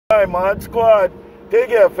Hi, Mod Squad. Dig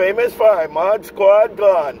ya, Famous 5. Mod Squad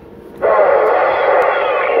gone.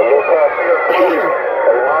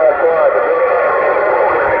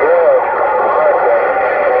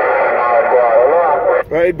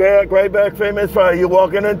 Right back, Famous 5. You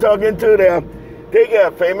walking and talking to them. Dig ya,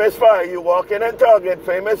 Famous 5. You walking and talking,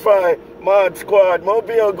 Famous 5. Mod Squad,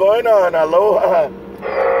 Mobile going on. Aloha. 30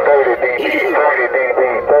 dB, 30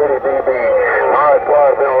 dB. Mod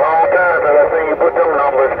Squad, been a long time since I seen you put them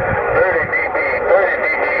numbers. 30 dB,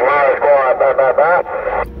 Mod Squad, bye, bye, bye.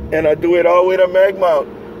 And I do it all with a mag mount.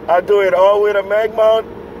 I do it all with a mag mount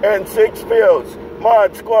and 6 pills.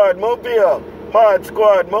 Mod Squad, Mobile. Mod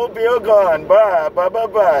Squad, Mobile gone. Bye, bye, bye,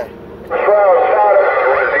 bye. Shroud, shot it.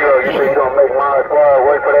 0, you say you don't make Mod Squad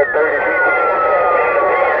wait for that 30 dB?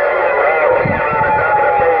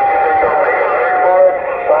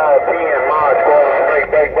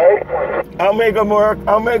 I'll make them work.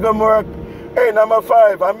 I'll make them work. Hey, number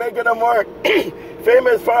 5, I'm making them work.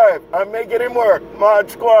 Famous 5, I'm making him work. Mod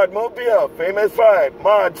Squad, Mobile. Famous 5,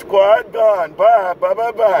 Mod Squad gone. Bye, bye,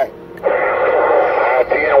 bye, bye. I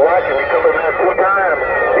see him watching. He coming there 2 times.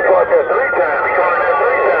 He caught that 3 times. He coming there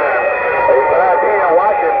 3 times. Hey, but I see him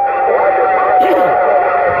watching. Watching Mod Squad.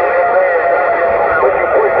 But you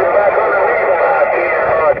pushed him back underneath. I see him,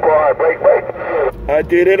 Mod Squad. Break. I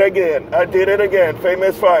did it again. I did it again.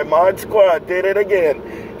 Famous 5, Mod Squad did it again.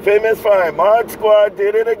 Famous 5, Mod Squad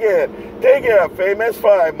did it again. Take care, Famous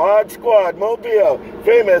 5, Mod Squad, Mobile.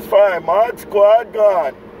 Famous 5, Mod Squad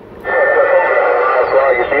gone. Mod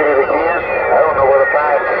Squad, you did it again. I don't know where to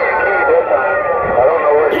find the key this time. I don't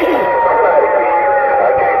know where the key is. Somebody key. I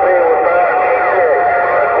can't say it was 5 keys.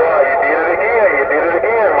 Mod Squad, you did it again. You did it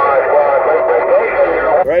again, Mod Squad.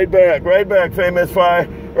 Break. Right back, Famous 5.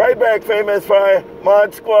 Right back, Famous 5,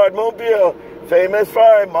 Mod Squad, Mobile. Famous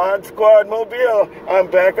 5, Mod Squad, Mobile. I'm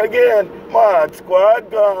back again. Mod Squad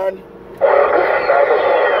gone.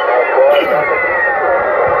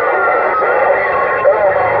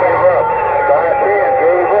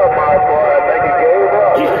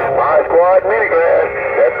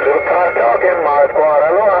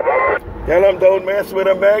 Tell them don't mess with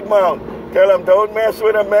a mag mount. Tell them don't mess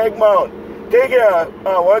with a mag mount. Take care.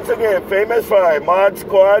 Once again, Famous 5, Mod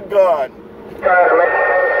Squad gone.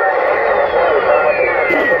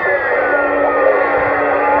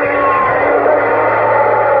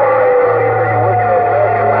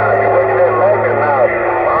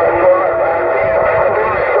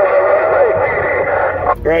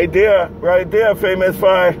 Right there, Famous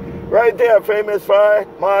 5. Right there, Famous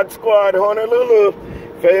 5, Mod Squad, Honolulu.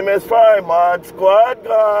 Famous 5, Mod Squad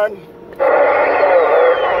gone.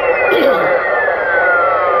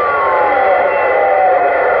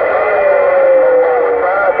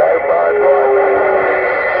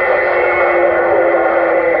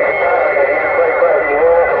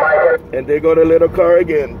 And they go to little car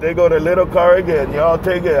again. They go to little car again. Y'all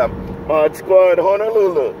take care. Mod Squad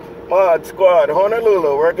Honolulu. Mod Squad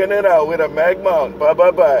Honolulu. Working it out with a mag mount. Bye,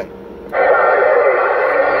 bye, bye. He's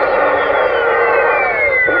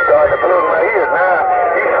starting to pull my ears now.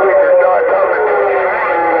 He's switching and start talking to me.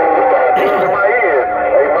 He's starting to pull my ears.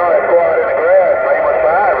 Hey, Mod Squad in the grass. Famous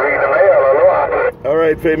 5, read the mail. Aloha. All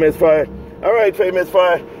right, Famous 5. All right, Famous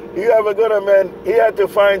 5. You have a good one, man. He had to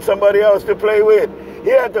find somebody else to play with. He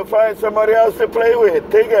had to find somebody else to play with.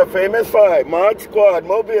 Take it, Famous 5, Mod Squad,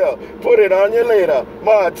 Mobile. Put it on you later.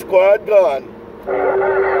 Mod Squad gone.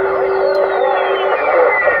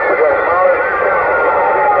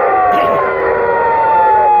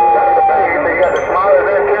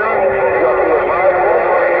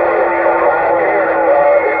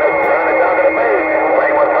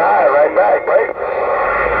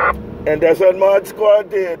 And that's what Mod Squad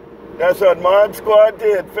did. That's what Mod Squad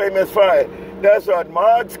did, Famous 5. That's what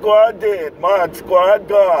Mod Squad did. Mod Squad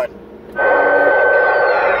gone.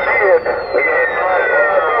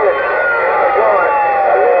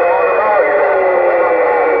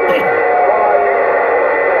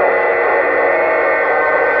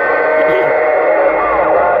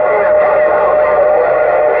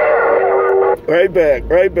 Right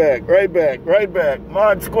back.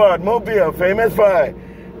 Mod Squad, Mobile, Famous 5.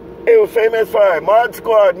 It was Famous 5. Mod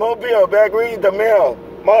Squad, Mobile, back read the mail.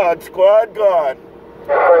 Mod Squad gone.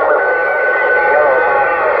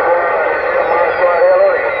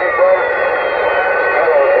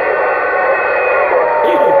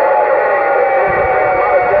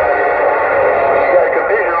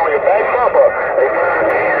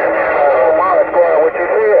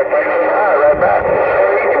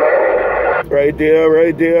 Right there,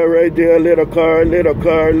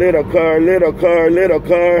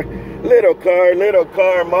 little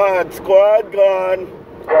car, Mod Squad gone.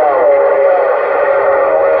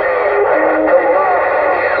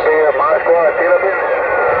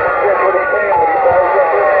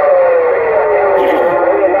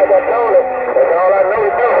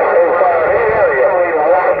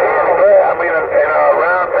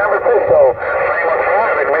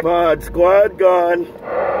 Mod Squad gone. Man,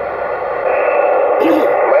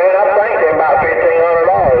 I'm thinking about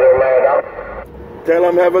 $1,500 there, man. Tell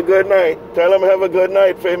him have a good night. Tell him have a good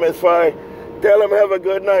night, Famous 5. Tell him have a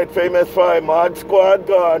good night, Famous 5. Mod Squad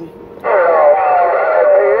gone.